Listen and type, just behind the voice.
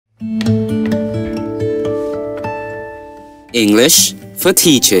English for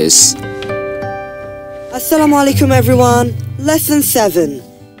Teachers. Assalamu alaikum everyone. Lesson 7.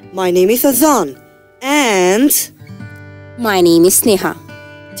 My name is Azan and My name is Sneha.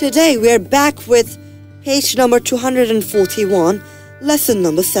 today we are back with page number 241, lesson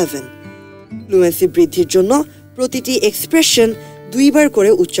number 7. Fluency বৃদ্ধির জন্য প্রতিটি expression দুইবার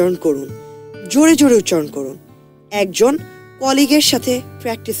করে উচ্চারণ করুন। জোরে জোরে উচ্চারণ করুন। একজন কলিগের সাথে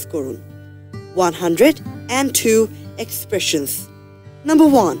প্র্যাকটিস করুন। 102 expressions. Number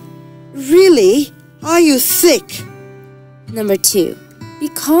 1. Really? Are you sick? Number 2. Be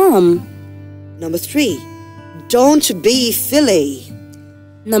calm. Number 3. Don't be silly.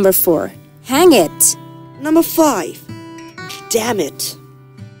 Number 4. Hang it. Number 5. Damn it.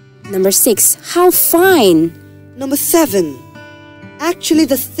 Number 6. How fine. Number 7. Actually,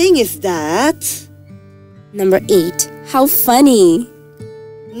 the thing is that. Number 8. How funny.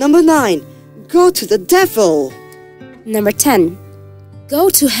 Number 9. Go to the devil. Number 10. Go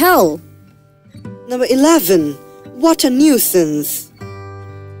to hell. Number 11. What a nuisance.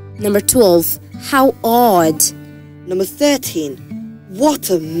 Number 12. How odd. Number 13. What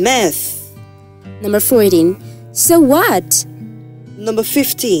a mess. Number 14. So what? Number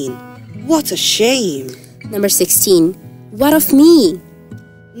 15. What a shame. Number 16. What of me?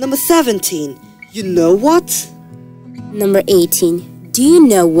 Number 17. You know what? Number 18. Do you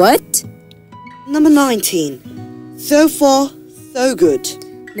know what? Number 19. So far, so good.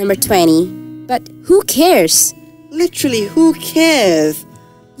 Number 20. But who cares? Literally, who cares?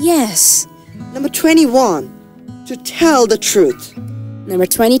 Yes. Number 21. To tell the truth. Number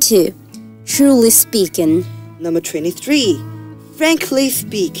 22. Truly speaking. Number 23. Frankly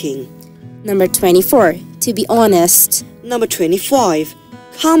speaking. Number 24. To be honest. Number 25.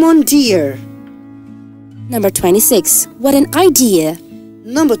 Come on, dear. Number 26. What an idea.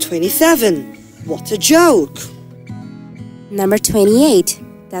 Number 27. What a joke. Number 28.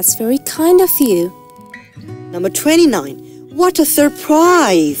 That's very kind of you. Number 29. What a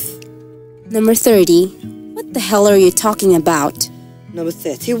surprise. Number 30. What the hell are you talking about? Number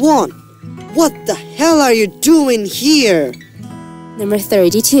 31. What the hell are you doing here? Number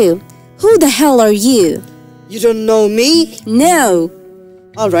 32. Who the hell are you? You don't know me? No.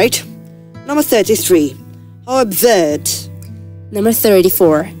 Alright. Number 33. How absurd. Number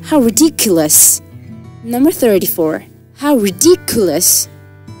 34. How ridiculous. Number 34. How ridiculous.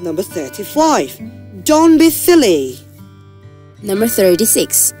 Number 35. Don't be silly. Number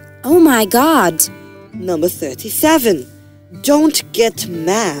 36. Oh my God. Number 37. Don't get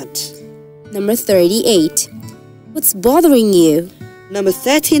mad. Number 38. What's bothering you? Number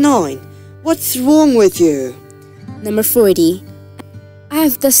 39. What's wrong with you? Number 40. I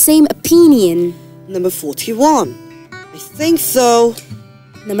have the same opinion. Number 41. I think so.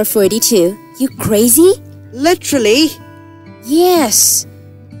 Number 42. You crazy? Literally. Yes.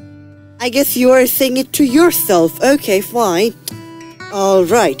 I guess you are saying it to yourself. Okay, fine.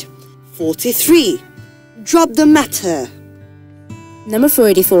 Alright. 43. Drop the matter. Number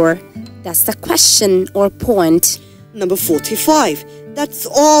 44. That's the question or point. Number 45. That's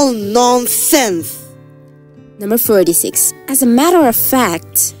all nonsense. Number 46. As a matter of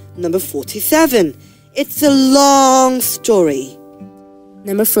fact. Number 47. It's a long story.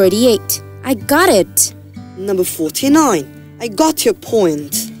 Number 48. I got it. Number 49. I got your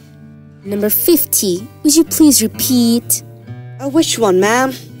point. Number 50. Would you please repeat? Which one,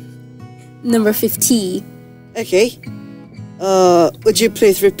 ma'am? Number 50. Okay. Would you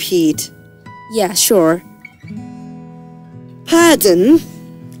please repeat? Yeah, sure. Pardon?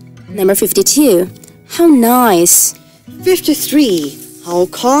 Number 52. How nice. 53. How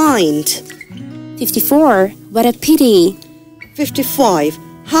kind. 54. What a pity. 55.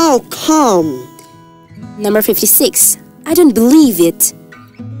 How come? Number 56. I don't believe it.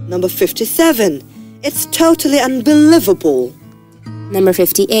 Number 57. It's totally unbelievable. Number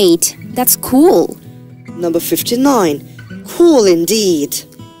 58. That's cool. Number 59. Cool indeed.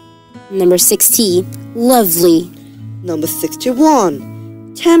 Number 60. Lovely. Number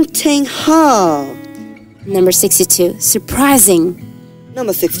 61. Tempting her. Number 62. Surprising.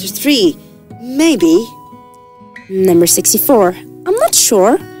 Number 63. Maybe. Number 64. I'm not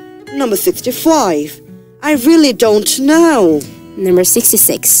sure. Number 65. I really don't know. Number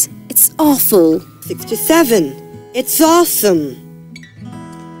 66. It's awful. 67. It's awesome.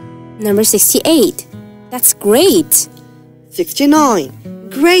 Number 68. That's great. 69.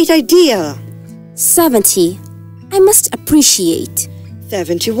 Great idea. 70. I must appreciate.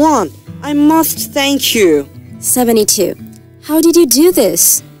 71. I must thank you. 72. How did you do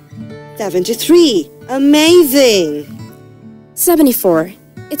this? 73. Amazing. 74.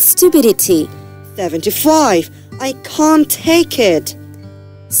 It's stupidity. 75. I can't take it.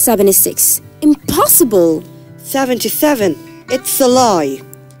 76. Impossible. 77. It's a lie.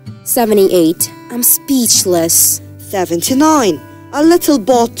 78. I'm speechless. 79. A little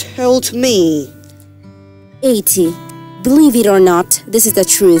bot told me. 80. Believe it or not, this is the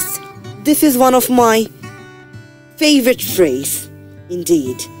truth. This is one of my favorite phrases,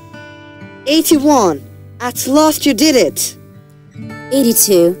 indeed. 81. At last you did it.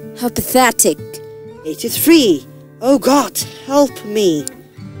 82. How pathetic. 83. Oh God, help me.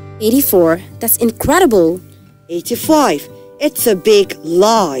 84. That's incredible. 85. It's a big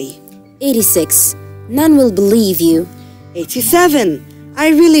lie. 86. None will believe you. 87. I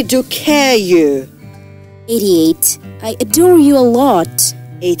really do care you. 88. I adore you a lot.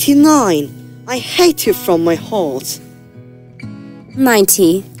 89. I hate you from my heart.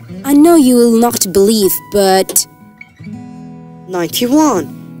 90. I know you will not believe, but...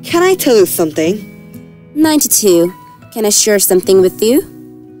 91. Can I tell you something? 92. Can I share something with you?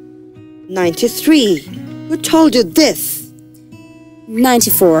 93. Who told you this?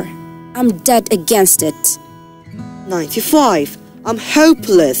 94. I'm dead against it. 95. I'm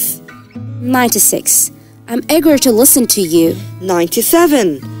hopeless. 96. I'm eager to listen to you.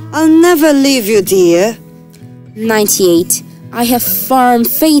 97. I'll never leave you, dear. 98. I have firm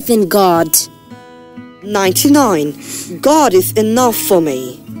faith in God. 99. God is enough for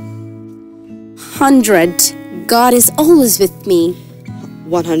me. 100. God is always with me.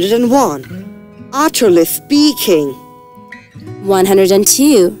 101. Utterly speaking.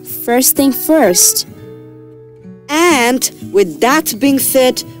 102. First thing first. And with that being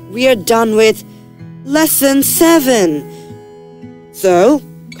said, we are done with Lesson 7. So,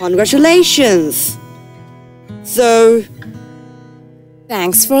 congratulations. So,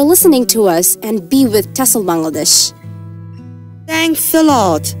 Thanks for listening to us and be with Tesol Bangladesh. thanks a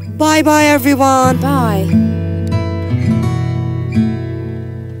lot. Bye bye everyone. Bye.